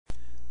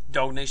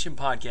Dog Nation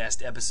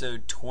Podcast,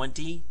 episode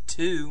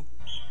 22.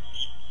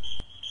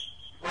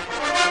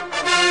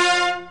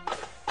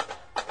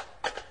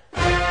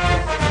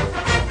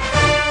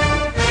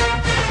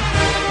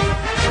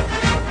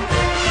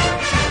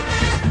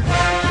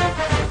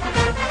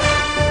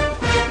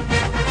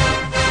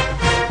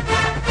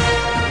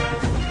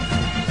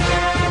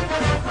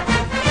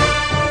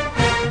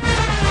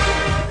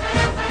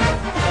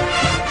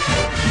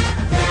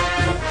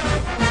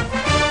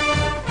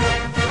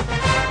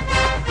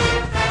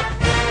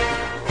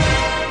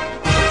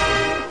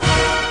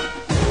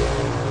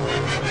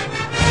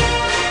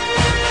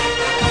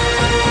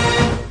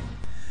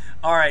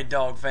 Alright,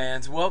 dog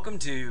fans, welcome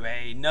to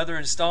another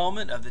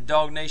installment of the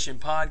Dog Nation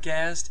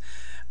Podcast.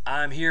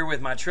 I'm here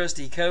with my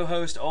trusty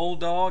co-host, Old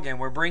Dog, and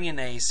we're bringing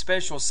a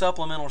special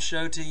supplemental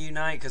show to you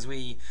tonight because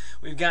we've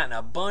gotten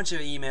a bunch of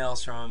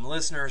emails from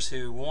listeners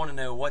who want to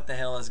know what the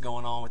hell is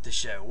going on with the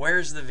show.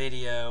 Where's the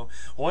video?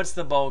 What's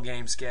the bowl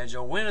game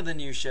schedule? When are the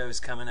new shows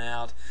coming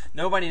out?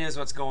 Nobody knows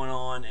what's going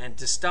on, and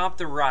to stop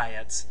the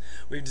riots,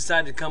 we've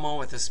decided to come on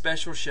with a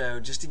special show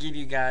just to give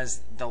you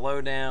guys the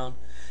lowdown,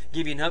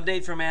 give you an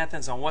update from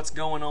Athens on what's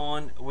going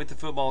on with the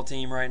football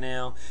team right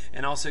now,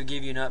 and also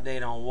give you an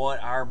update on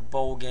what our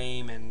bowl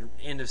game and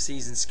end of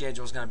season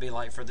schedule is going to be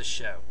like for the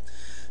show.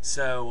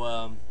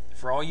 So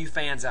for all you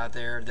fans out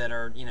there that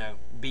are,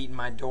 beating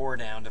my door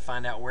down to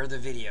find out where the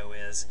video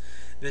is,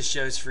 this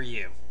show's for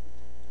you.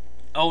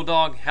 Old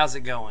Dog, how's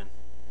it going?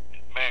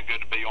 Man,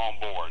 good to be on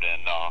board,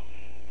 and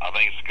I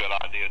think it's a good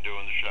idea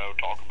doing the show,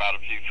 talk about a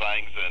few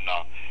things, and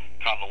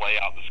kind of lay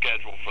out the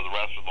schedule for the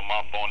rest of the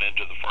month on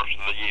into the first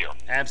of the year.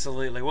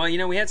 Absolutely.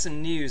 Well, we had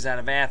some news out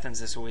of Athens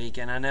this week,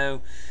 and I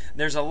know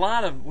we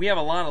have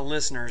a lot of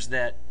listeners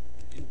that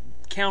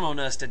count on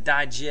us to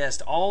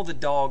digest all the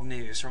dog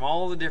news from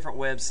all the different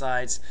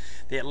websites,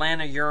 the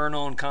Atlanta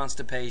Urinal and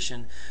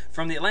Constipation,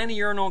 from the Atlanta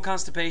Urinal and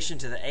Constipation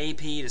to the AP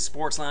to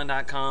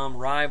Sportsline.com,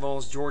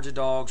 Rivals, Georgia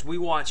Dogs.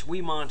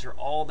 We monitor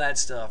all that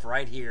stuff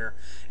right here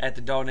at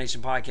the Dog Nation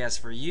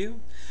Podcast for you.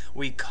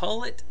 We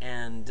cull it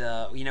and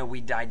we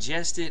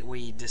digest it,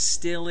 we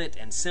distill it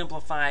and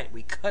simplify it.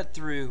 We cut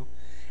through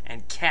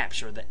and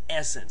capture the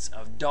essence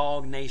of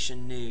Dog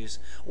Nation news.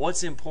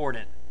 What's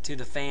important to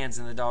the fans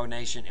in the Dog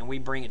Nation, and we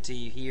bring it to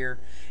you here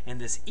in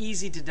this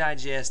easy to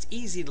digest,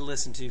 easy to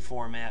listen to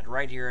format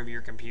right here over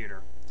your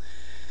computer.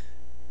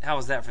 How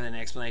was that for an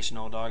explanation,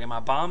 Old Dog? Am I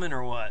bombing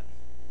or what?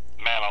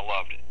 Man, I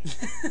loved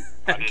it.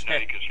 I didn't know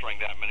you could string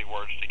that many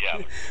words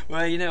together. Well,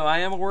 I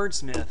am a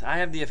wordsmith. I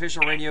have the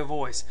official radio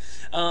voice.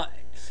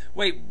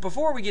 Wait,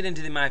 before we get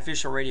into my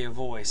official radio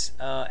voice,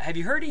 have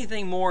you heard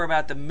anything more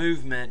about the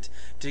movement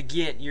to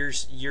get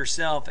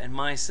yourself and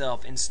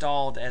myself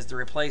installed as the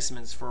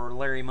replacements for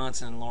Larry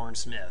Munson and Lauren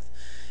Smith?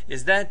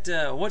 Is that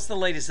what's the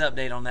latest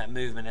update on that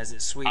movement as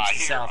it sweeps the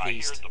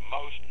Southeast? I hear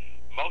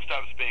most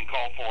of it's being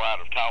called for out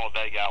of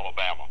Talladega,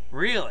 Alabama.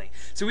 Really?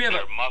 So there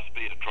must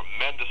be a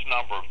tremendous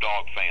number of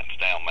dog fans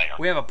down there.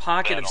 We have a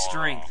pocket of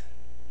strength.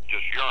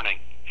 Just yearning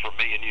for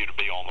me and you to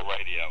be on the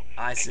radio.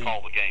 I see. And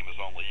call the game as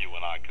only you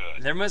and I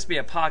could. There must be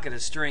a pocket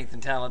of strength in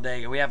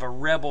Talladega. We have a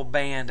rebel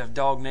band of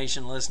Dog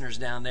Nation listeners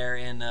down there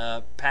in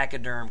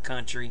Pachyderm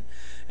country,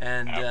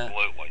 and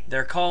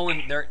they're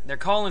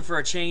calling for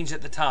a change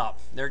at the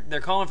top.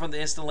 They're calling for the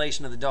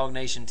installation of the Dog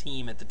Nation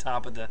team at the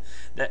top of the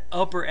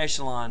upper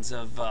echelons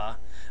of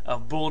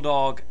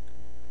Bulldog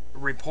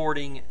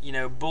reporting,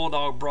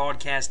 Bulldog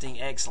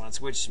broadcasting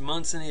excellence, which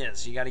Munson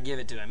is. You got to give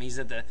it to him. He's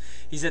at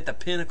the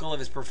pinnacle of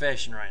his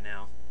profession right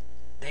now.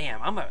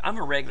 Damn, I'm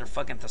a regular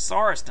fucking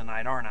thesaurus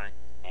tonight, aren't I?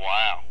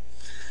 Wow.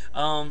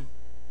 I'm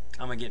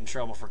gonna get in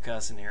trouble for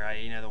cussing here.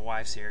 The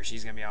wife's here.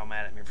 She's gonna be all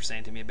mad at me for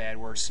saying to me a bad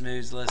word.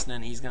 Smooth's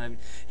listening.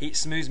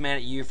 Smooth's mad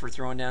at you for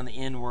throwing down the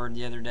N word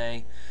the other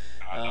day.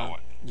 I know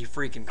it. You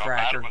freaking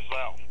cracker. I'm mad at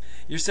myself.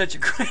 You're such a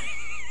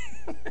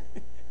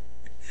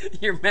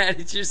You're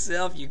mad at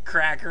yourself, you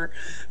cracker.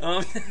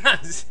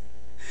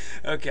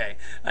 Okay,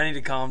 I need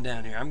to calm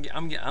down here.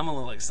 I'm a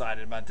little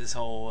excited about this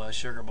whole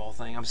Sugar Bowl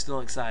thing. I'm still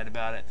excited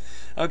about it.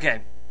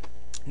 Okay,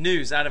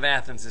 news out of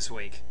Athens this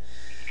week.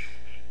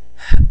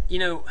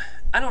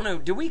 I don't know.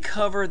 Did we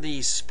cover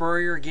the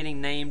Spurrier getting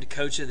named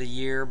Coach of the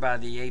Year by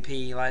the AP?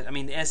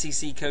 The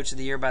SEC Coach of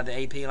the Year by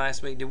the AP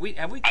last week.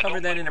 Have we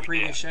covered that in a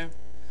previous show?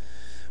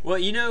 Well,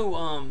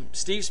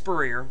 Steve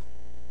Spurrier,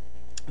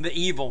 the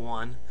evil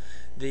one,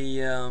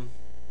 the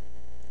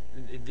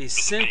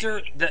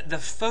center, the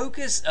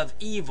focus of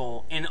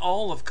evil in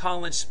all of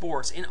college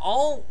sports.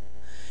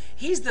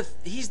 He's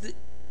the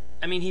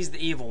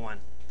evil one.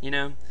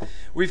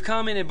 We've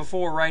commented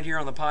before right here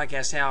on the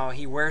podcast how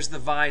he wears the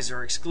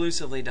visor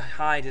exclusively to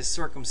hide his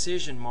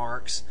circumcision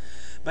marks,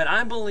 but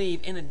I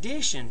believe in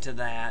addition to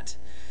that,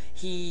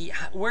 he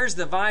wears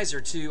the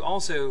visor to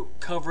also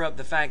cover up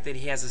the fact that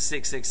he has a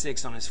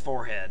 666 on his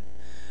forehead.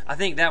 I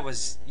think that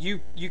was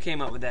you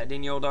came up with that,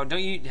 didn't you, Old Dog?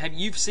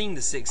 You've seen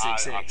the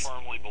 666? I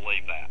firmly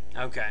believe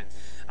that. Okay,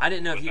 I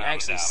didn't know if you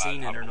actually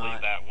seen it or not. I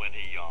believe that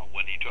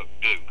when he took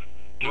Duke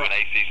to an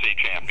ACC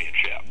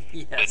championship.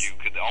 Yes.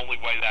 The only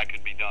way that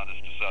could be done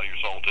is to sell your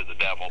soul to the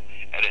devil,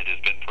 and it has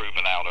been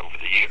proven out over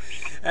the years.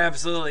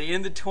 Absolutely.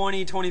 In the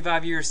 20,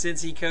 25 years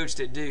since he coached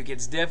at Duke,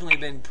 it's definitely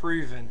been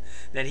proven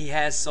that he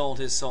has sold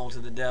his soul to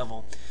the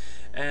devil.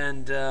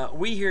 And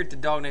we here at the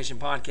Dawg Nation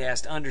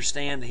podcast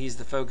understand that he's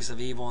the focus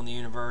of evil in the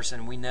universe,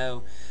 and we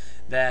know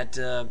that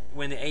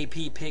when the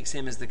AP picks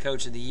him as the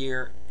coach of the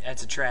year,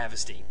 that's a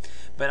travesty.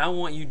 But I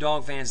want you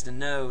Dawg fans to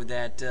know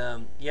that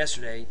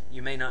yesterday,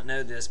 you may not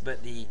know this,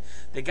 but the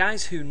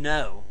guys who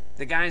know,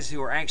 the guys who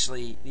are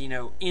actually,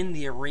 in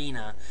the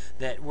arena,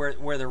 that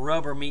where the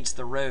rubber meets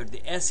the road,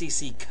 the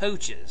SEC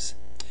coaches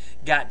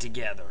got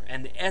together,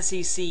 and the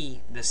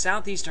SEC, the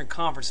Southeastern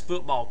Conference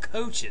football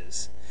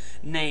coaches,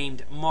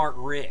 named Mark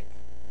Richt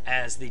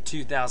as the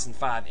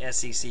 2005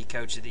 SEC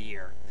Coach of the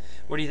Year.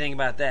 What do you think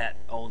about that,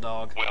 old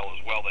dog? Well,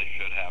 as well they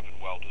should have,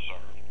 and well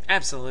deserved.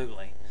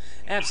 Absolutely.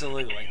 Because, we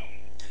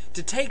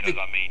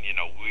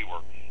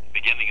were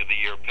beginning of the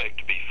year picked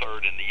to be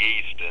third in the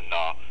East, and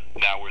now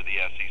we're the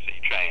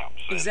SEC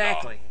champs.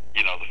 Exactly. And,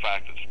 the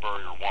fact that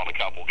Spurrier won a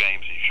couple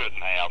games he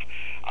shouldn't have,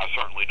 I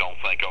certainly don't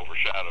think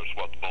overshadows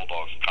what the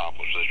Bulldogs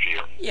accomplished this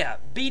year. Yeah,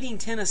 beating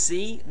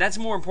Tennessee, that's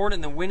more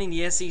important than winning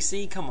the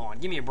SEC? Come on,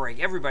 give me a break.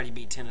 Everybody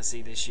beat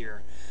Tennessee this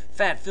year.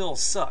 Fat Phil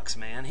sucks,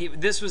 man.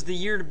 This was the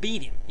year to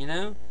beat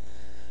him,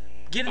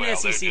 Get an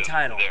SEC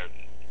title.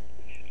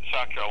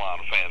 South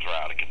Carolina fans are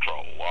out of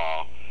control.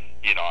 I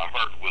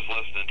was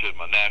listening to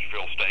my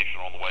Nashville station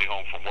on the way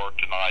home from work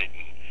tonight,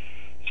 and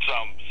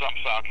some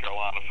South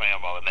Carolina fan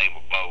by the name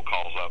of Bo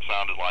calls up.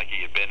 Sounded like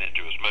he had been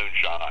into his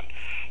moonshine,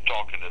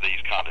 talking to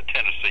these kind of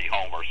Tennessee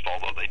homers.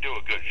 Although they do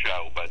a good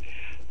show, but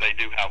they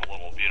do have a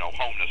little,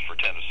 homeness for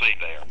Tennessee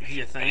there.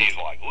 You think? And he's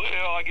like,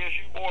 well, I guess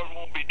you boys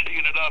won't be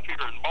teeing it up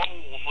here in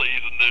bowl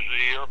season this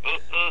year.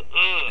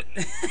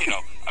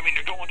 You're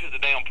going to the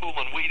damn Pool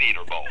and Weed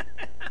Eater Bowl.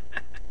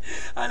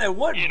 I know.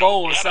 What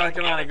bowl is South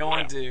Carolina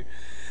going to?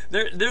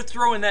 They're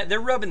throwing that.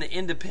 They're rubbing the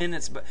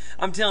Independence. But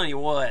I'm telling you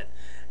what,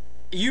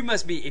 you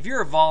must be. If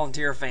you're a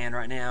Volunteer fan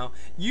right now,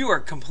 you are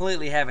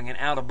completely having an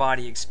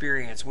out-of-body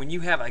experience when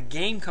you have a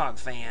Gamecock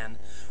fan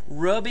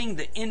rubbing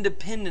the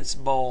Independence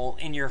Bowl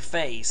in your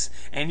face,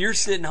 and you're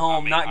sitting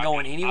home not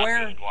going anywhere.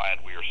 I'm just glad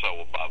we are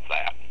so above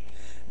that.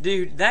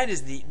 Dude, that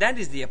is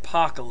the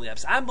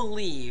apocalypse. I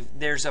believe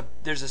there's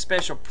a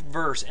special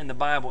verse in the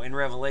Bible in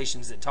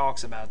Revelations that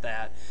talks about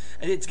that.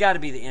 It's got to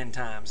be the end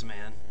times,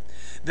 man.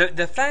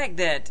 The fact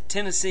that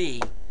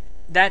Tennessee,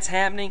 that's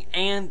happening,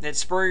 and that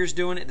Spurrier's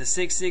doing it, the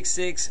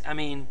 666.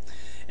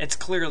 It's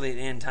clearly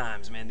the end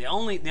times, man. The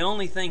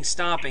only thing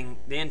stopping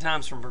the end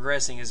times from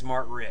progressing is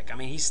Mark Richt.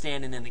 He's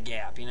standing in the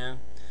gap, There you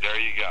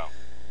go.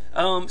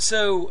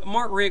 So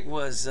Mark Richt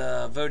was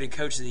voted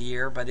Coach of the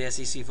Year by the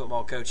SEC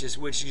football coaches,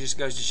 which just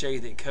goes to show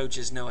you that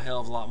coaches know a hell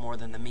of a lot more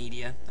than the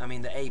media.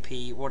 The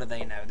AP, what do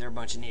they know? They're a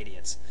bunch of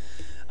idiots.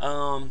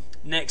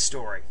 Next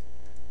story.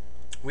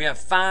 We have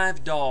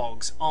 5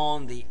 dogs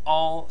on the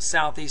All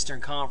Southeastern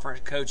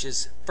Conference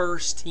coaches'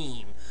 first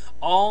team.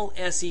 All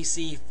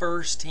SEC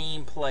first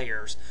team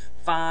players.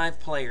 5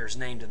 players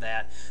named to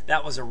that.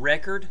 That was a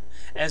record,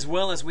 as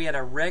well as we had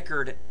a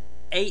record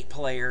 9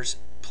 players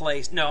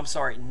placed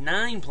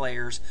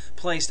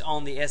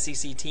on the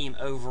SEC team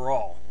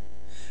overall.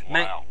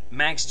 Wow.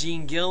 Max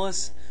Gene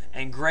Gillis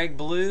and Greg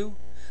Blue,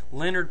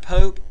 Leonard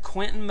Pope,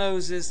 Quentin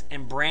Moses,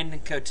 and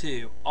Brandon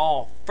Cotu,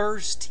 all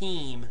first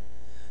team,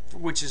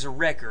 which is a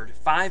record,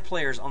 5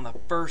 players on the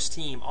first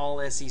team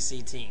All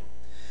SEC team.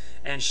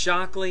 And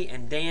Shockley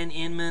and Dan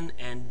Inman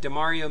and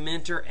Demario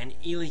Mentor and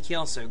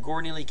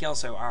Gordon Ely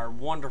Kelso, our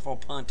wonderful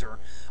punter,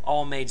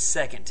 all made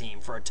second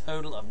team for a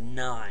total of 9.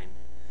 Man,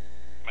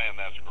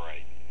 that's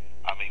great.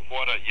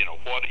 What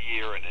a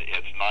year, and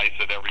it's nice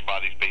that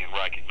everybody's being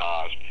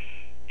recognized,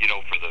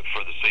 for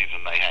the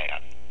season they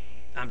had.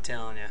 I'm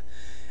telling you,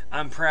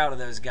 I'm proud of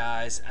those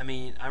guys.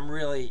 I'm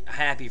really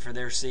happy for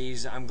their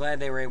season. I'm glad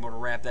they were able to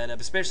wrap that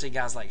up, especially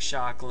guys like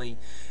Shockley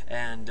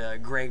and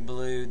Greg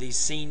Blue, these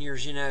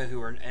seniors,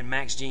 and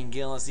Max Gene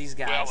Gillis, these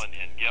guys. Well,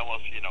 and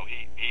Gillis,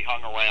 he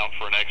hung around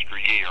for an extra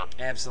year.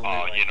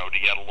 Absolutely. To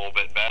get a little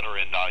bit better,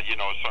 and,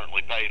 it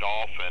certainly paid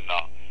off, and,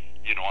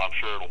 I'm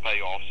sure it'll pay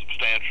off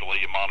substantially,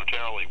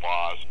 monetarily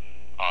wise,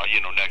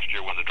 next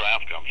year when the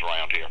draft comes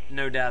around here.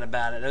 No doubt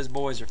about it. Those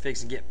boys are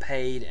fixing to get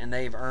paid, and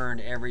they've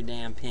earned every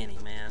damn penny,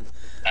 man.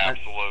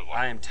 Absolutely.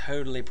 I am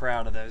totally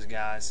proud of those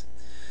guys.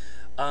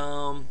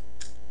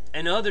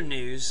 In other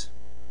news,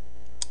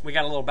 we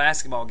got a little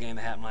basketball game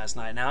that happened last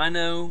night. Now, I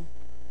know,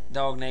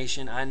 Dawg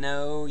Nation, I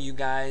know you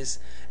guys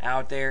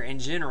out there in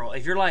general,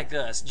 if you're like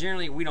us,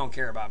 generally we don't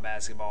care about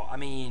basketball.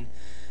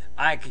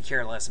 I could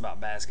care less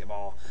about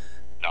basketball.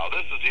 No,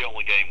 this is the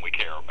only game we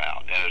care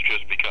about, and it's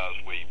just because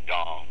we,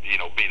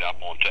 beat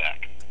up on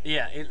Tech.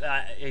 Yeah,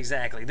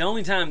 exactly. The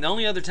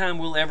only other time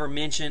we'll ever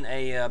mention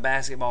a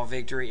basketball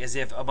victory is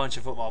if a bunch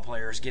of football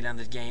players get on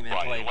the game and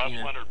play.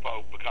 Unless Leonard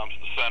Pope becomes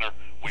the center,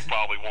 we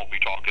probably won't be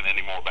talking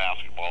any more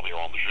basketball here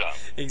on the show.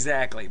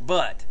 Exactly.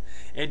 But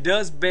It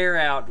does bear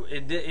out.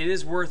 It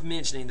is worth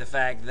mentioning the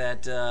fact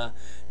that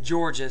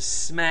Georgia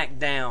smacked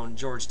down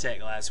Georgia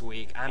Tech last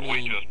week. I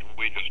mean,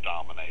 we just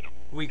dominated them.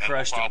 We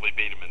crushed them. We'll probably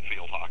beat them in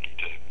field hockey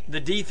too. The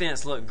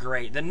defense looked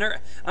great.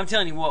 I'm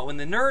telling you what, when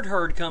the nerd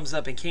herd comes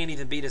up and can't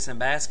even beat us in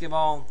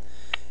basketball,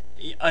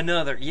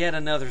 yet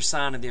another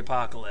sign of the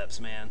apocalypse,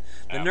 man.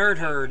 The nerd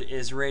herd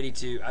is ready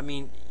to. I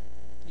mean,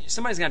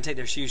 somebody's got to take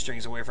their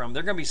shoestrings away from them.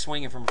 They're going to be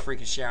swinging from a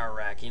freaking shower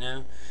rack, you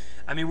know.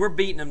 I mean, we're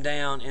beating them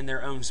down in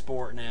their own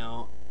sport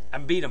now. I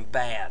beat them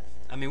bad.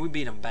 I mean, we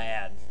beat them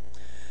bad.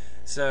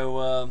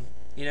 So,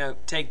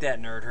 take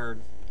that, nerd herd.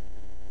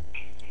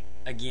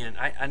 Again,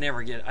 I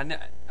never get.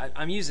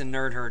 I'm using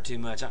nerd herd too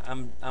much.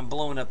 I'm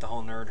blowing up the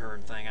whole nerd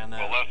herd thing. I know.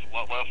 Well,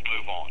 let's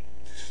move on.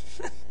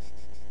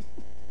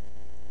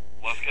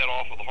 Let's get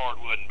off of the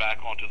hardwood and back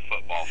onto the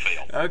football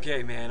field.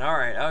 Okay, man. All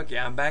right. Okay,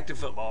 I'm back to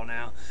football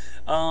now.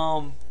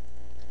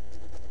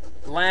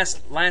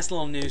 Last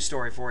little news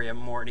story for you,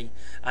 Morty.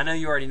 I know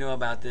you already know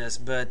about this,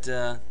 but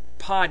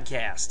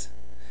podcast.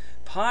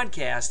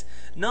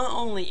 Not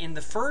only in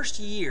the first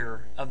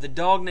year of the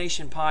Dog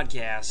Nation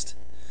podcast,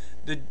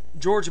 the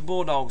Georgia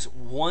Bulldogs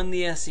won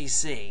the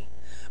SEC,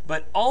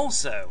 but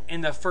also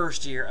in the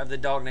first year of the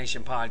Dog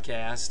Nation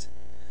podcast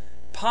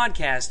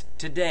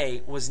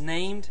today was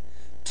named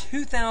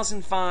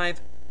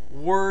 2005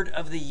 Word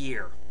of the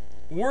Year.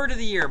 Word of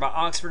the Year by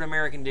Oxford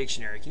American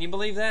Dictionary. Can you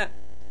believe that?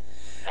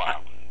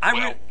 Wow. I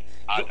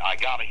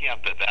got a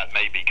hint that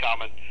may be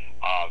coming.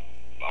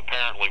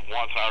 Apparently,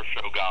 once our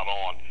show got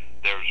on,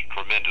 there's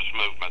tremendous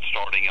movement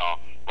starting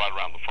right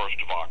around the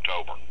 1st of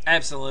October.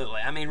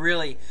 Absolutely. I mean,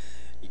 really,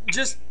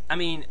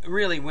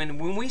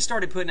 when we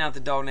started putting out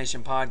the Dog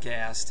Nation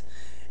podcast,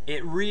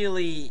 it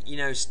really,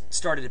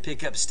 started to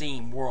pick up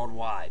steam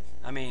worldwide.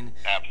 I mean,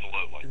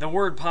 absolutely. The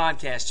word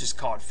podcast just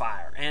caught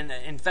fire. And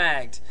in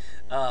fact,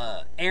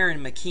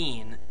 Aaron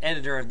McKean,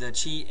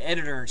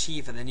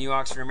 editor-in-chief of the New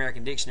Oxford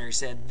American Dictionary,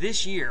 said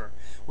this year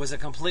was a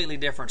completely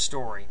different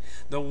story.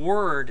 The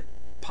word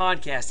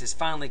podcast is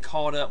finally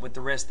caught up with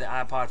the rest of the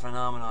iPod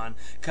phenomenon,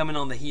 coming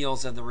on the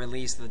heels of the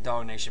release of the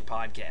Dog Nation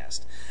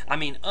podcast. I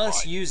mean,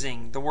 us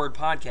using the word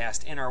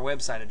podcast in our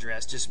website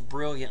address just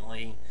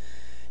brilliantly,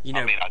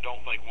 I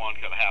don't think one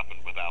could happen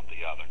without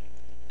the other.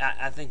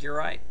 I think you're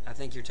right. I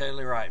think you're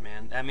totally right,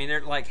 man. I mean,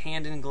 they're like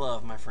hand in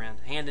glove, my friend.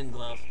 Hand in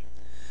glove.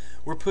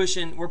 We're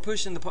pushing the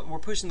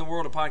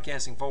world of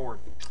podcasting forward.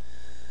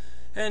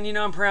 And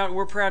I'm proud.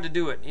 We're proud to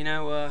do it.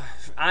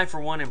 I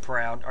for one am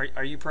proud.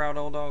 Are you proud,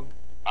 old dog?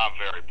 I'm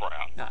very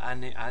proud. I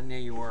knew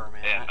you were,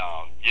 man. And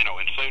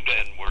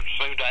we're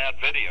soon to add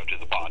video to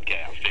the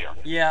podcast here.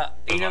 Yeah,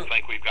 I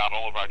think we've got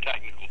all of our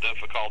technical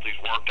difficulties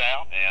worked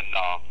out, and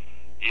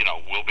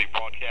we'll be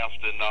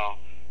broadcasting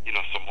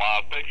some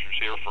live pictures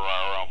here for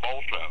our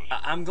bowl shows.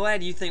 I'm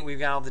glad you think we've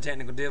got all the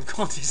technical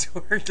difficulties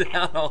worked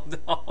out,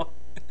 old dog.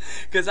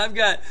 Because I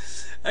got.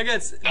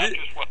 That's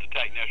just what the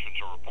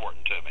technicians are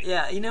reporting to me.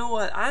 Yeah, you know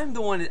what? I'm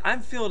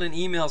fielding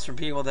emails from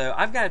people though.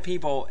 I've got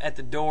people at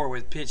the door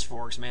with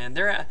pitchforks, man.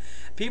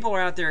 People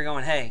are out there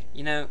going, "Hey,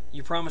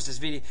 you promised us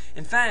video."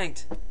 In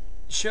fact,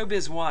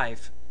 Showbiz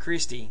wife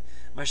Christy,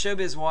 my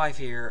Showbiz wife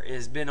here,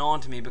 has been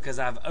on to me because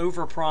I've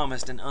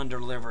overpromised and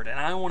underdelivered, and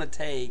I want to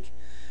take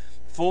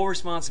full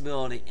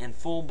responsibility and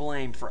full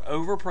blame for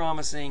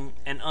overpromising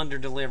and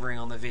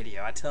underdelivering on the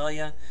video. I tell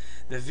you,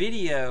 the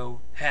video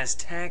has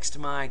taxed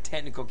my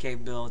technical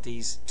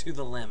capabilities to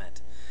the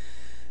limit.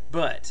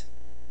 But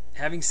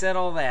having said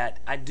all that,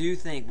 I do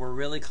think we're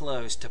really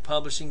close to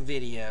publishing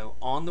video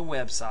on the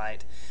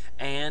website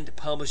and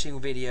publishing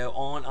video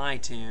on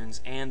iTunes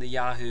and the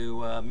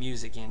Yahoo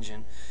music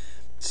engine.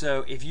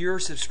 So if you're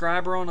a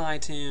subscriber on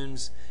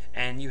iTunes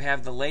and you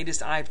have the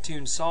latest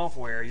iTunes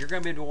software, you're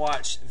going to be able to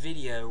watch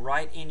video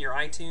right in your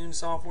iTunes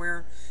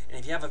software. And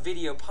if you have a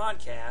video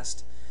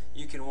podcast,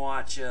 you can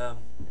watch the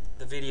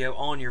video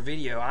on your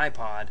video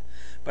iPod.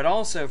 But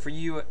also for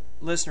you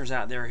listeners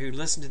out there who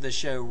listen to the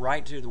show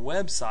right to the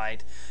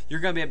website, you're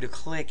going to be able to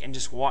click and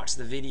just watch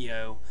the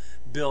video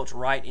built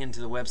right into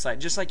the website.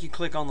 Just like you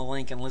click on the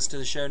link and listen to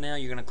the show now,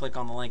 you're going to click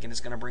on the link and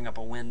it's going to bring up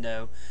a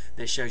window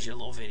that shows you a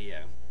little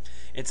video.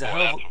 That's some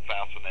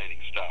fascinating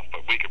stuff,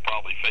 but we could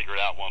probably figure it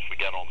out once we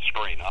get on the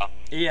screen, huh?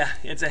 Yeah,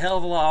 it's a hell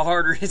of a lot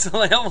harder. It's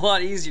a hell of a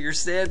lot easier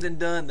said than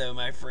done, though,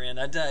 my friend.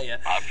 I tell you.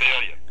 I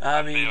feel you.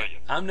 I mean,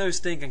 I'm no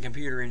stinking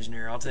computer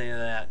engineer, I'll tell you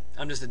that.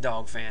 I'm just a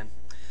dog fan.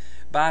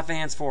 By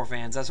fans, for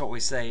fans. That's what we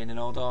say, isn't it,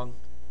 old dog?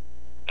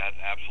 That's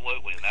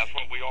absolutely, and that's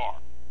what we are.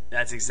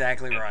 That's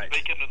exactly right.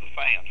 Speaking of the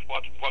fans,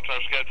 what's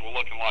our schedule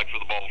looking like for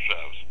the bowl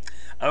shows?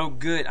 Oh,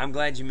 good. I'm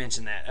glad you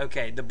mentioned that.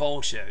 Okay, the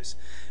bowl shows.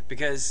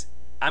 Because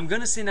I'm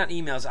going to send out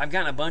emails. I've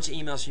gotten a bunch of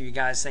emails from you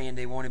guys saying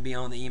they want to be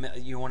on the email.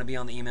 You want to be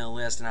on the email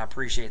list, and I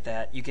appreciate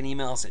that. You can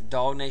email us at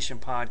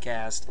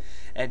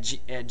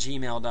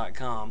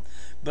dognationpodcast@gmail.com.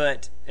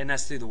 And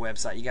that's through the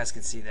website. You guys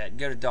can see that.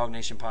 Go to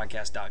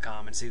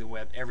dognationpodcast.com and see the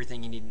web,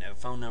 everything you need to know.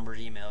 Phone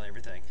numbers, email,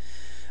 everything.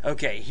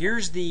 Okay,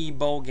 here's the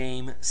bowl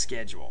game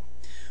schedule.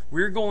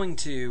 We're going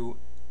to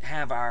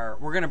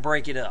we're going to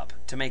break it up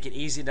to make it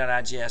easy to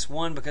digest.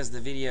 One, because the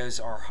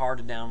videos are hard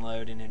to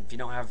download, and if you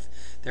don't have,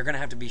 they're going to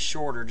have to be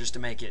shorter just to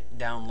make it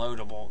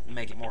downloadable,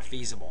 make it more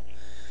feasible.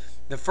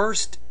 The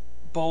first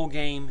bowl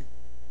game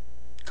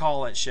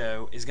call-it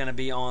show is going to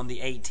be on the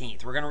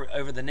 18th. We're going to,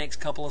 over the next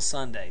couple of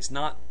Sundays,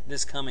 not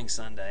this coming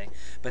Sunday,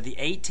 but the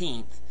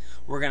 18th,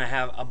 we're going to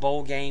have a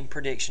bowl game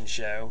prediction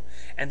show,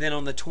 and then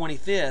on the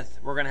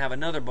 25th, we're going to have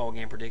another bowl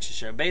game prediction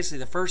show. Basically,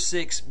 the first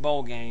 6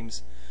 bowl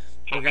games.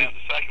 So then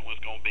the second was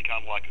going to be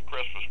kind of like a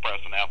Christmas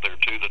present out there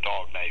to the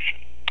Dog Nation.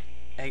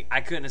 Hey, I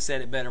couldn't have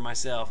said it better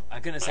myself.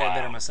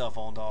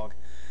 Old Dog.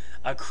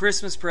 A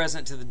Christmas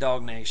present to the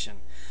Dog Nation,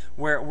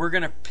 where we're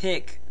going to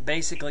pick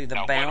basically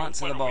the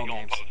balance of the bowl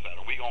games.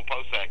 Are we going to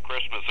post that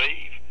Christmas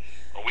Eve,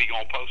 or are we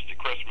going to post it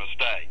Christmas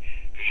Day?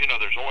 Because, you know,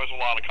 there's always a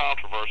lot of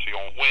controversy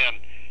on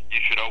when you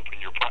should open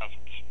your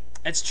presents.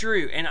 That's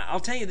true, and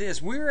I'll tell you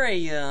this: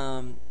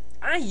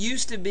 I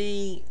used to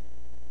be.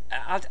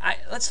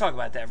 Let's talk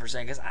about that for a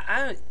second,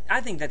 because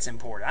I think that's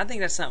important. I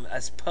think that's something,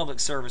 that's public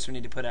service we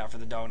need to put out for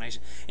the Dog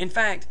Nation. In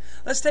fact,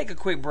 let's take a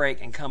quick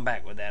break and come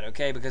back with that,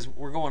 okay? Because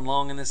we're going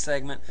long in this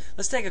segment.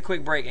 Let's take a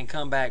quick break and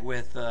come back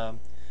with maybe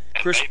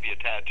a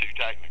tad too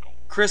technical.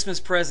 Christmas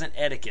present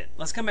etiquette.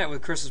 Let's come back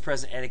with Christmas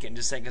present etiquette in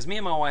just a second, because me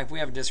and my wife, we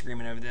have a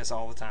disagreement over this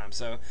all the time.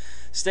 So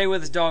stay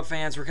with us, Dog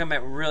fans. We're coming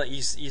back with really,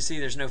 you see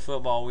there's no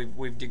football.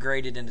 We've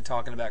degraded into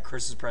talking about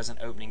Christmas present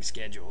opening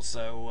schedules.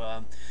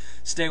 So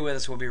stay with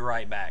us. We'll be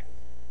right back.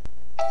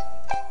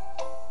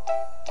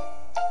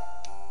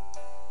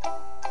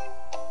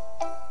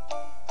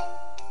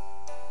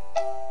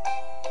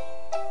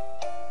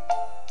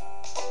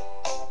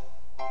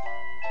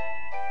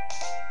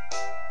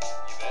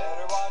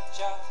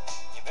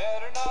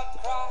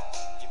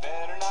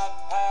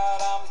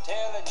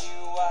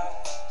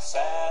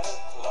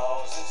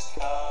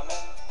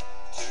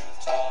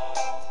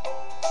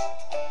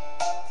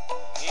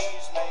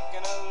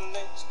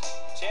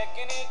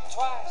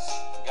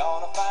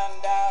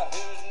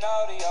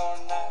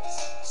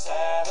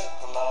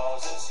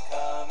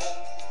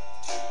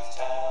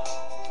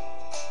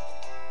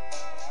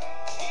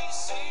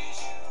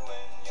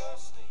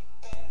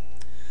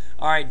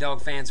 Alright,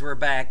 Dog fans, we're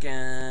back,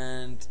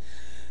 and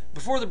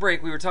before the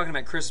break, we were talking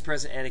about Christmas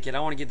present etiquette. I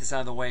want to get this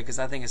out of the way because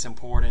I think it's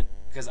important,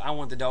 because I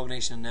want the Dog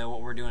Nation to know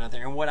what we're doing out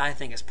there and what I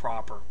think is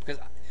proper. Because,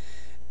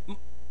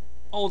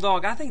 Old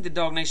Dog, I think the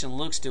Dog Nation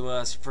looks to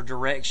us for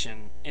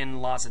direction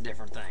in lots of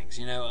different things.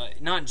 You know,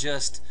 not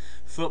just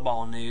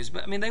football news,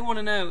 but I mean, they want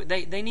to know,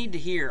 they need to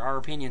hear our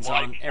opinions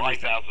on everything.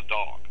 Life as a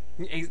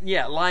dog.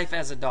 Yeah, life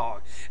as a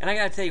dog. And I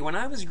got to tell you, when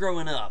I was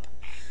growing up,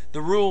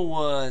 the rule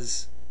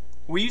was,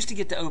 we used to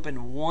get to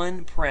open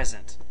one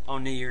present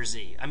on New Year's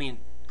Eve. I mean,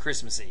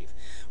 Christmas Eve.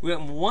 We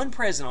opened one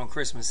present on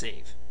Christmas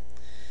Eve.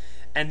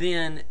 And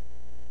then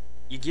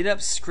you get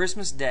up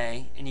Christmas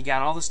Day, and you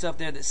got all the stuff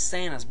there that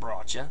Santa's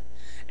brought you.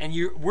 And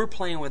we're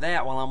playing with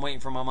that while I'm waiting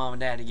for my mom and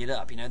dad to get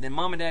up. You know, then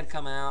mom and dad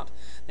come out,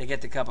 they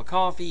get the cup of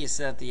coffee, you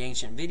set up the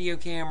ancient video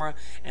camera,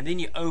 and then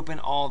you open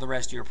all the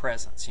rest of your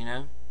presents, you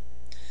know.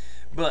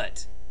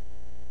 But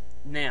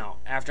now,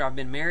 after I've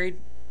been married,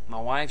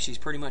 my wife, she's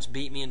pretty much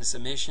beat me into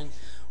submission.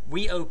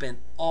 We open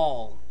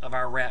all of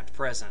our wrapped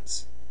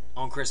presents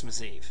on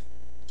Christmas Eve.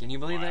 Can you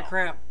believe that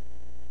crap?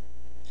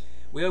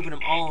 We open them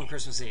all on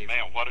Christmas Eve.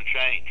 Man, what a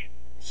change.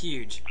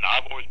 Huge. Now,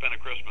 I've always been a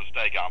Christmas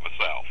Day guy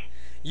myself.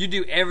 You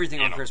do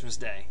everything on Christmas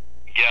Day.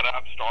 Get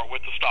up, start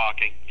with the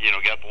stocking, you know,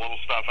 get the little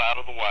stuff out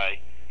of the way,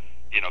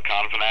 you know,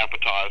 kind of an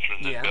appetizer,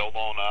 and then build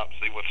on up,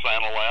 see what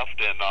Santa left,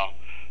 and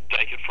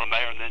take it from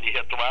there, and then you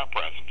hit the wrap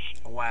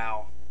presents.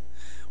 Wow.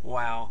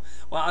 Well,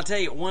 I'll tell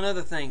you, one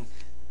other thing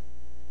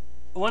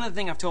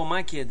I've told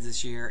my kids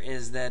this year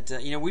is that,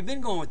 you know, we've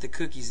been going with the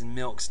cookies and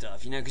milk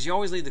stuff, you know, because you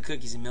always leave the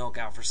cookies and milk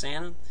out for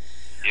Santa.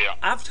 Yeah.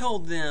 I've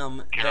told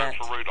them Carrot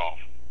for Rudolph.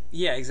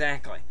 Yeah,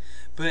 exactly.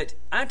 But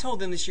I told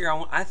them this year,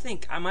 I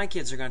think my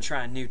kids are going to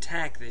try a new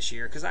tack this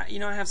year, because I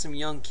have some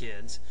young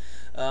kids.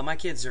 My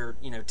kids are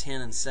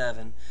 10 and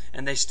 7,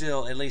 and they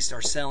still at least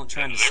are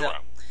trying to sell.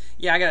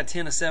 Yeah, I got a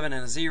 10, a 7,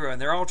 and a 0,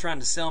 and they're all trying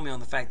to sell me on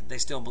the fact that they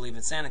still believe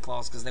in Santa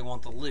Claus because they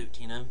want the loot,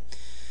 you know.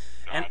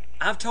 And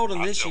I've told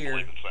them this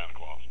year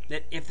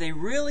that if they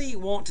really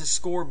want to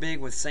score big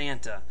with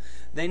Santa,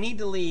 they need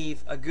to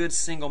leave a good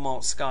single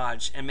malt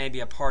scotch and maybe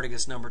a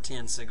Partagas No.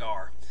 10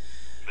 cigar.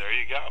 There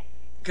you go.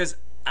 Because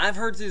I've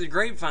heard through the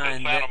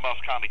grapevine Santa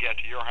must kind of get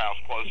to your house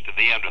close to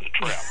the end of the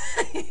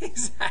trip.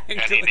 Exactly.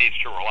 And he needs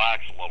to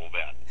relax a little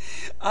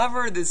bit. I've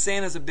heard that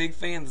Santa's a big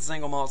fan of the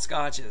single malt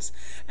scotches,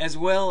 as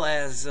well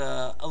as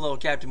a little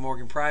Captain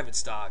Morgan private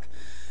stock.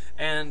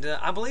 And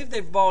I believe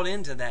they've bought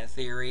into that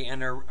theory,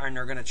 and are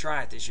going to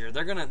try it this year.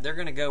 They're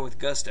gonna go with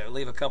gusto,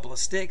 leave a couple of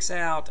sticks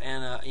out,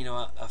 and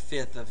a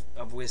fifth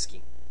of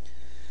whiskey.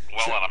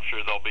 Well, and I'm sure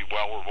they'll be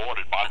well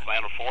rewarded by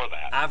Santa for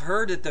that. I've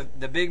heard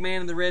that the big man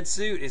in the red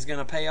suit is going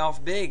to pay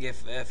off big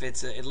if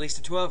it's at least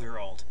a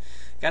 12-year-old.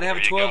 Got to have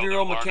a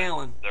 12-year-old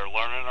Macallan. They're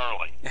learning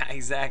early. Yeah,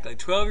 exactly.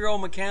 12-year-old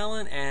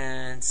Macallan,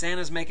 and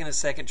Santa's making a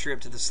second trip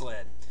to the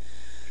sled.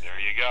 There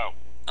you go.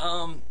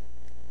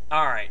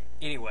 All right.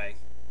 Anyway,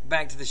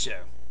 back to the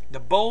show. the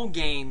bowl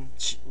game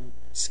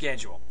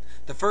schedule.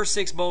 The first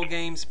 6 bowl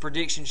games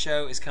prediction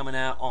show is coming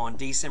out on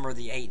December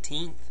the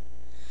 18th.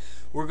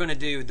 We're going to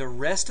do the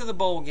rest of the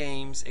bowl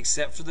games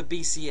except for the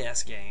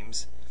BCS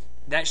games.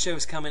 That show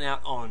is coming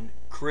out on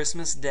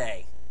Christmas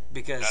Day.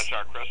 Because that's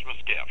our Christmas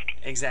gift.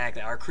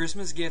 Exactly, our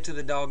Christmas gift to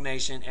the Dog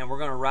Nation, and we're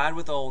going to ride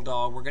with Old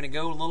Dog. We're going to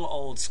go a little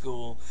old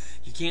school.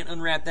 You can't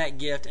unwrap that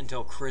gift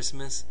until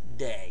Christmas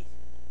Day.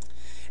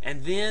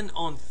 And then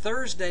on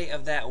Thursday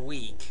of that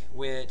week,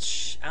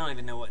 which I don't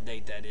even know what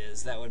date that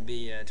is. That would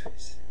be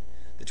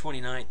the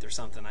 29th or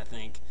something, I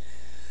think.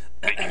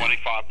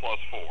 25 plus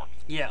 4.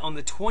 Yeah, on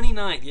the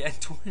 29th. Yeah,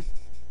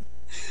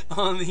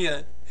 on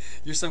the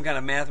you're some kind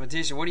of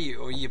mathematician. What are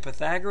you? Are you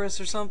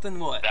Pythagoras or something?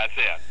 What? That's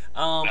it.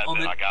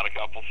 I got a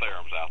couple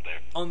theorems out there.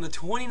 On the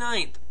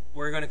 29th,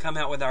 we're going to come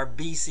out with our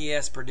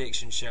BCS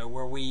prediction show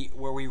where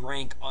we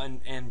rank on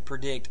and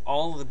predict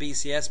all of the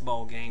BCS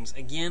bowl games,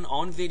 again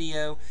on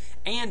video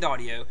and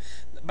audio.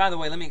 By the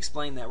way, let me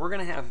explain that. We're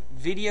going to have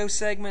video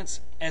segments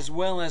as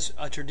well as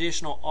a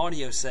traditional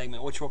audio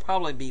segment, which will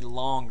probably be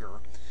longer.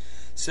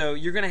 So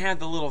you're going to have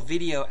the little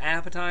video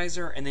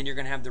appetizer, and then you're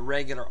going to have the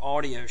regular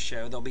audio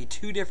show. There'll be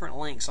 2 different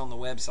links on the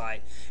website.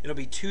 It'll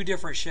be 2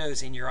 different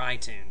shows in your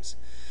iTunes.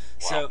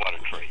 Wow, so, what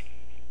a treat.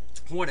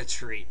 What a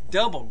treat.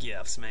 Double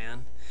gifts,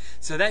 man.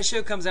 So that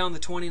show comes out on the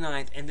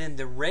 29th, and then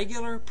the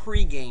regular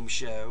pregame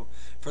show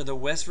for the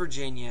West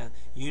Virginia,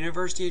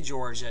 University of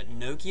Georgia,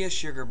 Nokia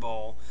Sugar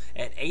Bowl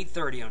at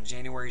 8:30 on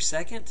January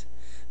 2nd.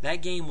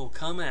 That game will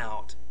come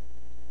out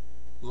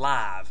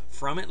live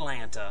from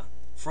Atlanta,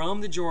 from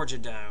the Georgia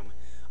Dome,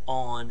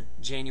 on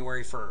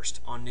January 1st,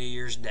 on New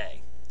Year's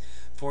Day,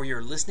 for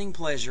your listening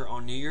pleasure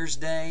on New Year's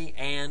Day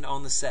and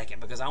on the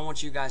 2nd, because I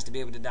want you guys to be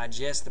able to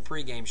digest the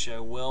pregame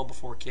show well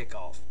before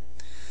kickoff.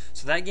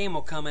 So that game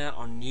will come out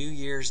on New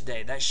Year's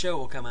Day. That show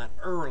will come out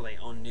early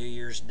on New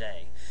Year's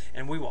Day,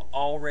 and we will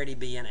already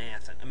be in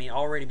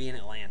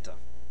Atlanta.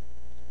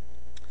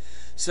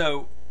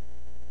 So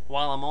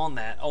while I'm on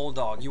that, Old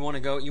Dog, you want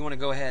to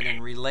go ahead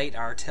and relate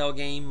our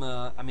tailgating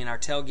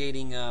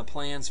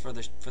plans for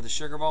the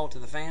Sugar Bowl to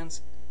the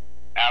fans?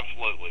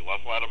 Absolutely.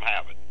 Let's let them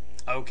have it.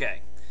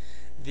 Okay.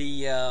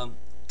 The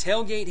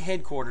tailgate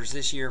headquarters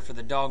this year for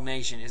the Dog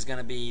Nation is going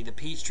to be the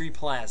Peachtree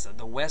Plaza,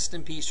 the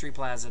Westin Peachtree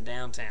Plaza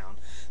downtown.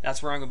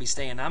 That's where I'm going to be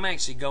staying. I'm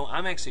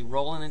actually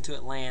rolling into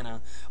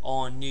Atlanta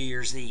on New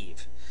Year's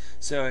Eve.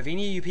 So if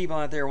any of you people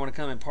out there want to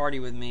come and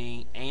party with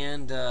me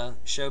and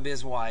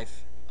Showbiz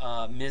wife,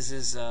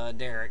 Mrs.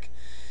 Derrick,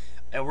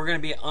 we're going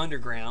to be at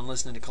Underground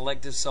listening to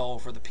Collective Soul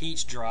for the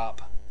Peach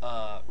Drop.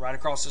 Right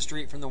across the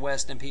street from the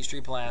Westin Peachtree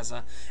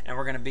Plaza, and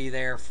we're going to be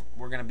there.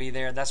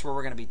 That's where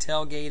we're going to be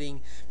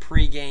tailgating,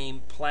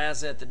 pregame,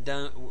 plaza at the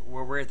Dome,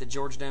 where we're at the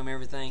Georgia Dome,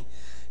 everything.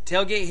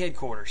 Tailgate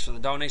headquarters for the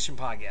Dog Nation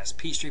podcast,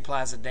 Peachtree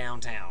Plaza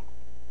downtown.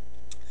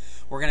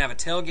 We're going to have a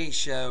tailgate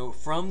show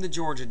from the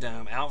Georgia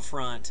Dome out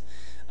front.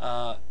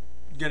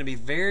 Going to be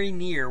very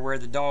near where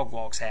the dog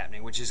walk's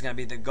happening, which is going to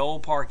be the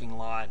Gold parking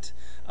lot,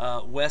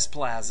 West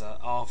Plaza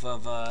off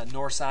of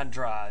Northside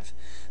Drive.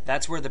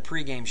 That's where the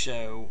pregame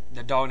show,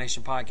 the Dog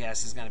Nation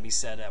podcast, is going to be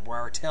set up, where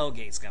our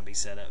tailgate's going to be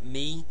set up.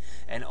 Me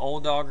and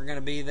Old Dog are going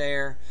to be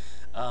there.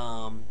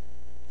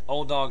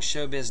 Old Dog's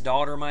Showbiz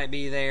daughter might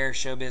be there.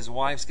 Showbiz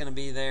wife's going to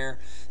be there.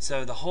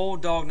 So the whole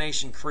Dog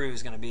Nation crew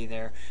is going to be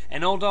there.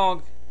 And Old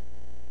Dog,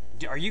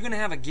 are you going to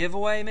have a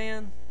giveaway,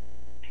 man?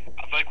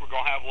 I think we're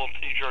going to have a little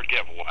T-shirt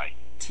giveaway.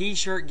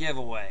 T-shirt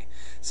giveaway.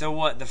 So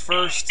what? The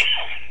first.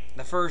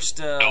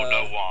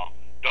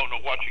 Don't know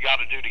what you got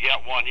to do to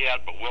get one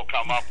yet, but we'll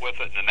come up with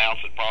it and announce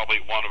it probably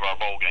at one of our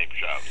bowl game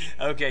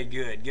shows. Okay,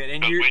 good.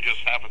 And we just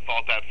haven't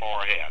thought that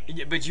far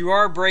ahead. But you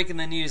are breaking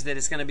the news that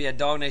it's going to be a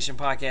Dog Nation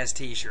Podcast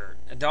T-shirt,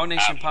 a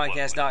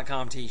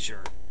DawgNationPodcast.com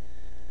T-shirt.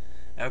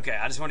 Okay,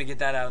 I just want to get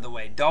that out of the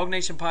way.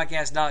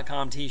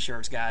 DawgNationPodcast.com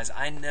T-shirts, guys.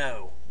 I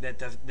know that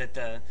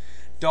the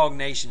Dog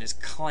Nation is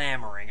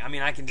clamoring. I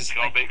mean, I can just. It's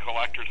going to be a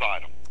collector's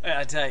item.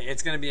 I tell you,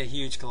 it's going to be a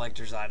huge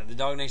collector's item. The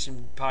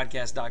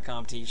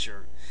DawgNationPodcast.com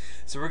T-shirt.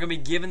 So we're going to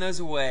be giving those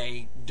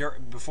away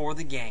before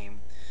the game,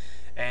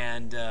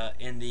 and near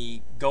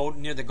the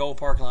Gold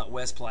parking lot,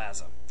 West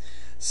Plaza.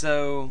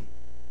 So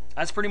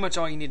that's pretty much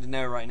all you need to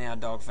know right now,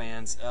 Dog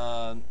fans.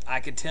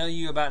 I could tell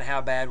you about how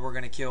bad we're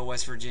going to kill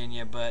West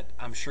Virginia, but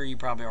I'm sure you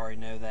probably already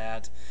know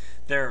that.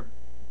 They're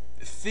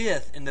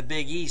 5th in the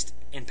Big East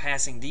in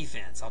passing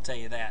defense. I'll tell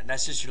you that.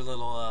 That's just your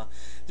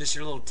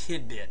little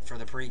tidbit for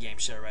the pregame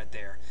show right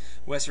there.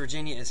 West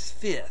Virginia is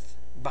 5th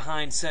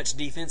behind such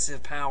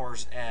defensive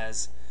powers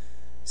as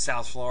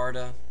South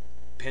Florida,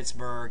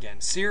 Pittsburgh,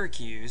 and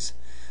Syracuse.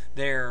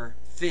 They're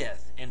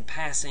 5th in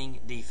passing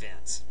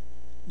defense,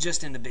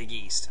 just in the Big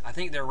East. I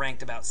think they're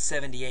ranked about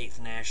 78th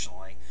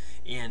nationally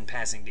in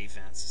passing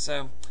defense.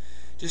 So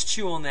just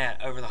chew on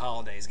that over the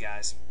holidays,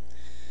 guys.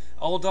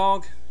 Old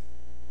Dog,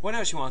 what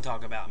else you want to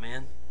talk about,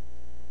 man?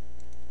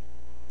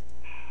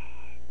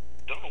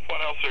 Don't know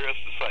what else there is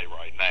to say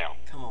right now.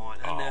 Come on,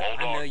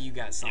 I know you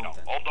got something.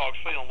 Old Dog's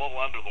feeling a little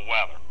under the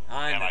weather.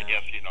 I know. And I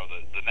guess,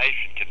 the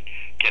nation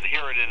can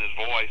hear it in his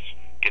voice.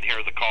 can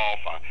hear the cough.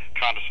 I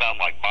kind of sound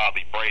like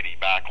Bobby Brady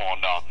back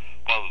on one of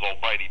those old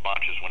Brady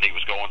bunches when he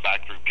was going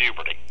back through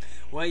puberty.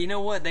 Well, you know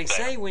what they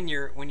say when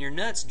your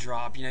nuts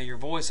drop, your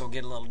voice will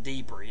get a little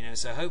deeper.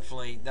 So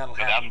hopefully that'll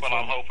happen. That's what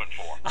I'm hoping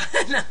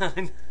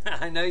for.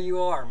 I know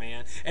you are,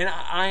 man, and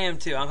I am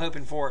too. I'm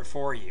hoping for it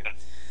for you.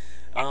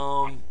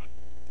 I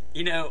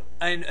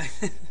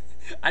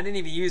didn't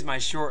even use my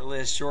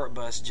short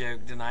bus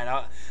joke tonight.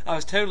 I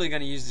was totally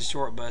going to use the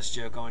short bus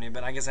joke on you,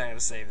 but I guess I got to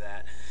save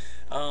that.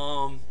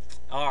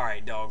 All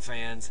right, dog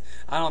fans.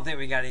 I don't think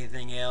we got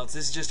anything else.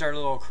 This is just our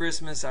little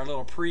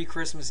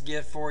pre-Christmas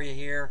gift for you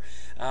here.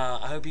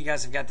 I hope you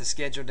guys have got the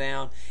schedule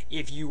down.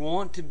 If you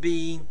want to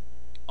be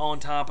on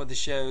top of the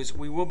shows,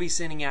 we will be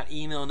sending out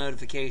email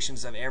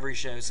notifications of every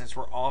show since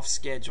we're off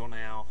schedule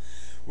now.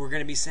 We're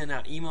going to be sending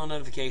out email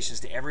notifications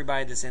to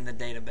everybody that's in the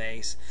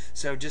database.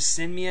 So just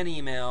send me an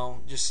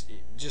email. Just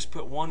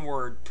put one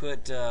word.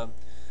 Put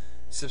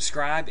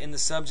subscribe in the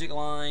subject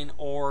line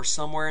or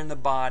somewhere in the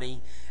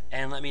body,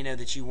 and let me know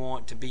that you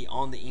want to be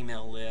on the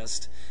email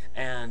list,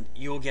 and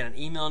you'll get an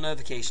email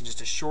notification, just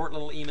a short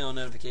little email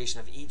notification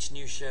of each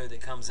new show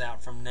that comes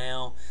out from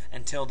now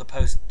until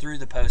through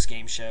the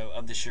post-game show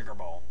of the Sugar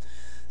Bowl.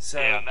 So,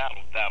 yeah, and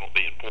that'll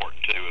be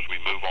important too as we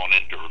move on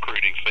into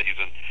recruiting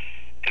season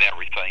and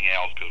everything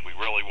else, because we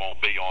really won't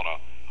be on a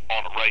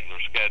regular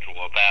schedule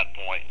at that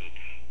point, and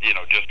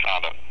just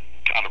kind of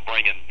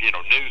bringing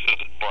news as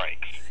it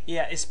breaks.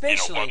 Yeah,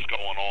 especially what's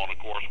going on. Of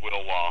course, we'll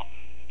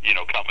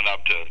coming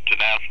up to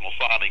National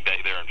Signing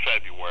Day there in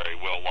February,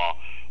 we'll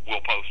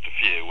post a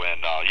few,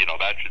 and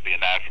that should be a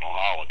national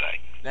holiday.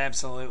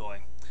 Absolutely.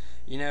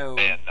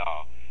 And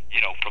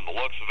from the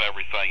looks of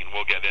everything, and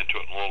we'll get into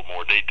it in a little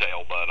more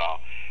detail, but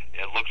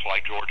it looks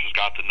like Georgia's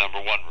got the number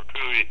one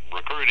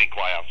recruiting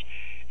class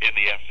in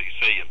the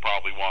SEC, and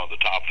probably one of the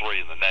top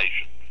three in the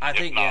nation. I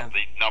think, if not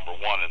the number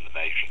one in the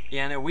nation.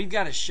 Yeah, no, we've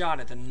got a shot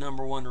at the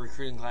number one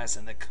recruiting class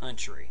in the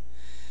country.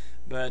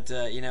 But,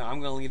 I'm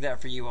going to leave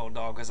that for you, old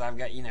dog, because I've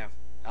got,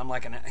 I'm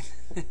like an...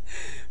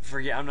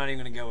 forget, I'm not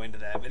even going to go into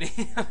that. But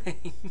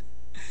anyway,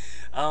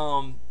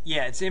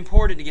 yeah, it's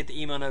important to get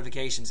the email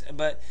notifications.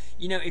 But,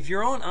 if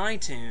you're on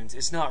iTunes,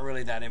 it's not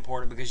really that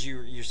important because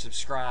you're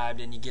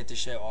subscribed and you get the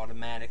show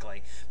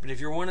automatically. But if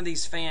you're one of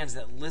these fans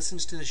that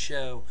listens to the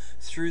show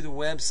through the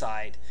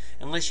website,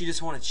 unless you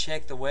just want to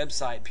check the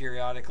website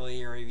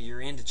periodically, or if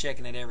you're into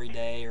checking it every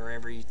day or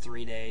every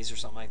 3 days or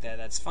something like that,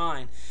 that's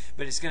fine.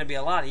 But it's going to be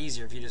a lot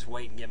easier if you just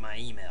wait and get my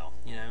email,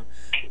 The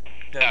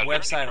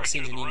website will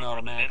send you an email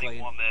automatically.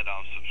 Anyone that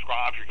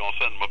subscribes, you're going to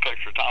send them a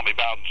picture of Tommy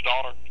Bowden's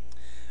daughter?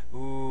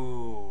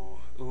 Ooh,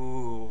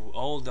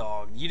 old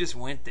dog. You just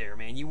went there,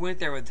 man. You went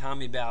there with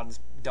Tommy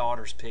Bowden's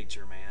daughter's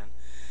picture, man.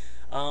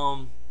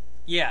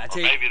 Yeah.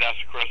 Maybe that's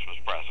a Christmas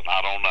present.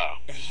 I don't know.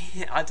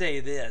 I'll tell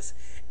you this.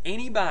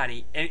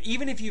 Anybody, and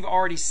even if you've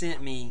already sent,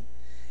 well,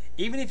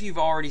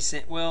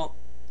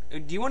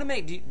 do we want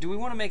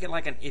to make it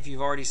like if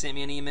you've already sent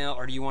me an email,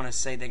 or do you want to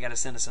say they got to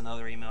send us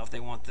another email if they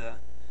want the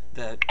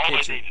picture? All they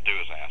need to do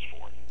is ask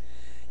for it.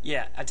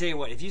 Yeah, I tell you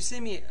what, if you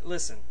send me,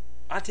 listen,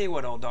 I tell you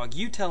what, old dog,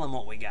 you tell them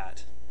what we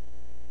got,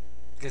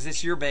 because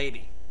it's your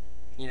baby.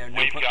 We've got a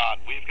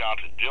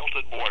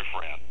jilted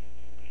boyfriend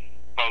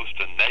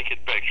posting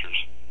naked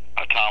pictures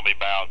of Tommy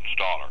Bowden's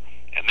daughter,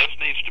 and this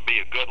needs to be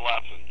a good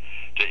lesson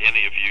to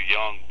any of you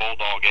young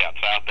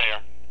bulldogettes out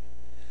there.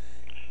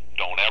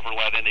 Don't ever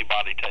let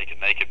anybody take a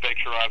naked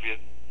picture of you,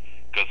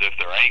 because if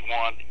there ain't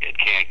one, it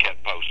can't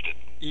get posted.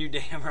 You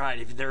damn right.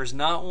 If there's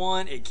not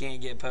one, it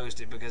can't get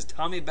posted, because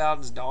Tommy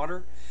Bowden's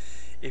daughter,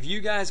 if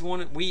you guys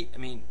want it,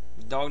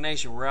 Dog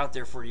Nation, we're out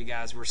there for you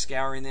guys. We're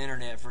scouring the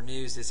internet for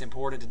news that's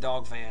important to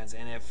dog fans,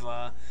 and if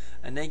a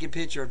naked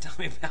picture of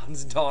Tommy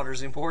Bowden's daughter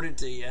is important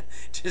to you,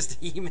 just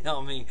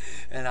email me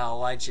and I'll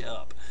light you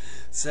up.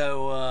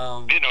 So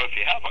if you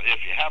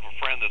have a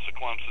friend that's a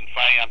Clemson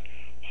fan,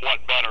 what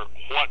better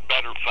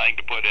thing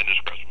to put in his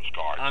Christmas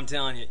card? I'm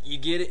telling you, you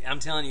get it. I'm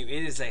telling you,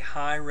 it is a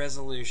high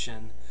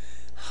resolution,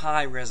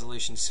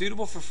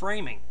 suitable for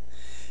framing.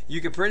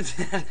 You can print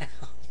that out.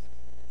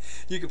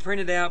 You can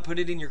print it out, put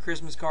it in your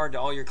Christmas card to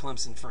all your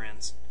Clemson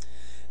friends.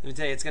 Let me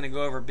tell you, it's going to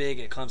go over big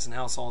at Clemson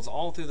households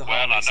all through the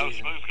holiday season. Well, I know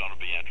Smooth's going to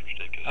be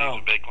interested because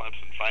he's a big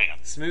Clemson fan.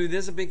 Smooth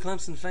is a big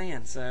Clemson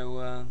fan,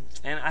 so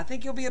and I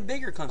think you'll be a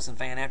bigger Clemson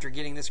fan after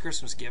getting this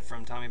Christmas gift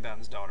from Tommy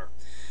Bowden's daughter.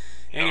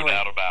 Anyway, no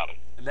doubt about it.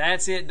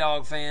 That's it,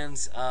 dog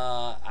fans.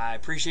 I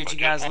appreciate you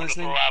guys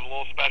listening. To throw out a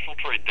little special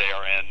treat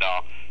there, and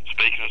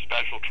speaking of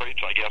special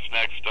treats, I guess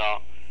next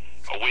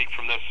a week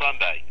from this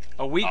Sunday.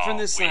 A week from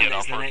this Sunday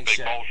is the next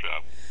show. Bowl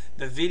show.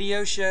 The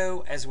video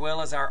show, as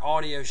well as our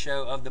audio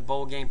show of the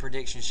bowl game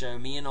prediction show.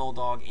 Me and Old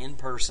Dog in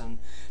person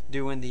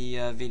doing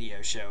the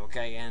video show,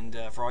 okay? And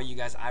for all you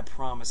guys, I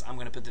promise I'm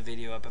going to put the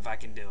video up if I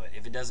can do it.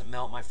 If it doesn't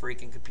melt my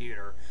freaking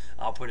computer,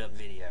 I'll put up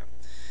video.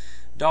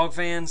 Dog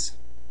fans,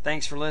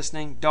 thanks for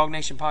listening.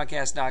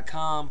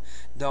 DawgNationPodcast.com.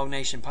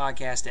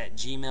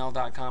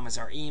 DawgNationPodcast@gmail.com is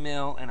our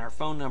email, and our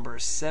phone number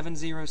is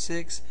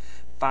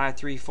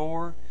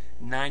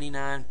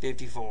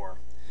 706-534-9954.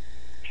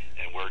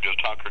 And we're just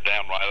hunkered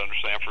down right under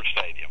Sanford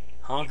Stadium.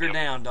 Hunker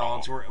down,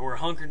 Dogs. We're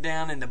hunkered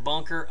down in the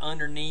bunker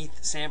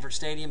underneath Sanford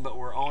Stadium, but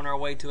we're on our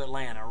way to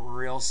Atlanta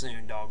real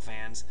soon, Dog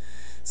fans.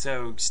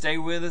 So stay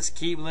with us,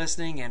 keep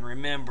listening, and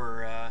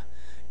remember,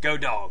 go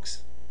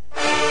Dogs.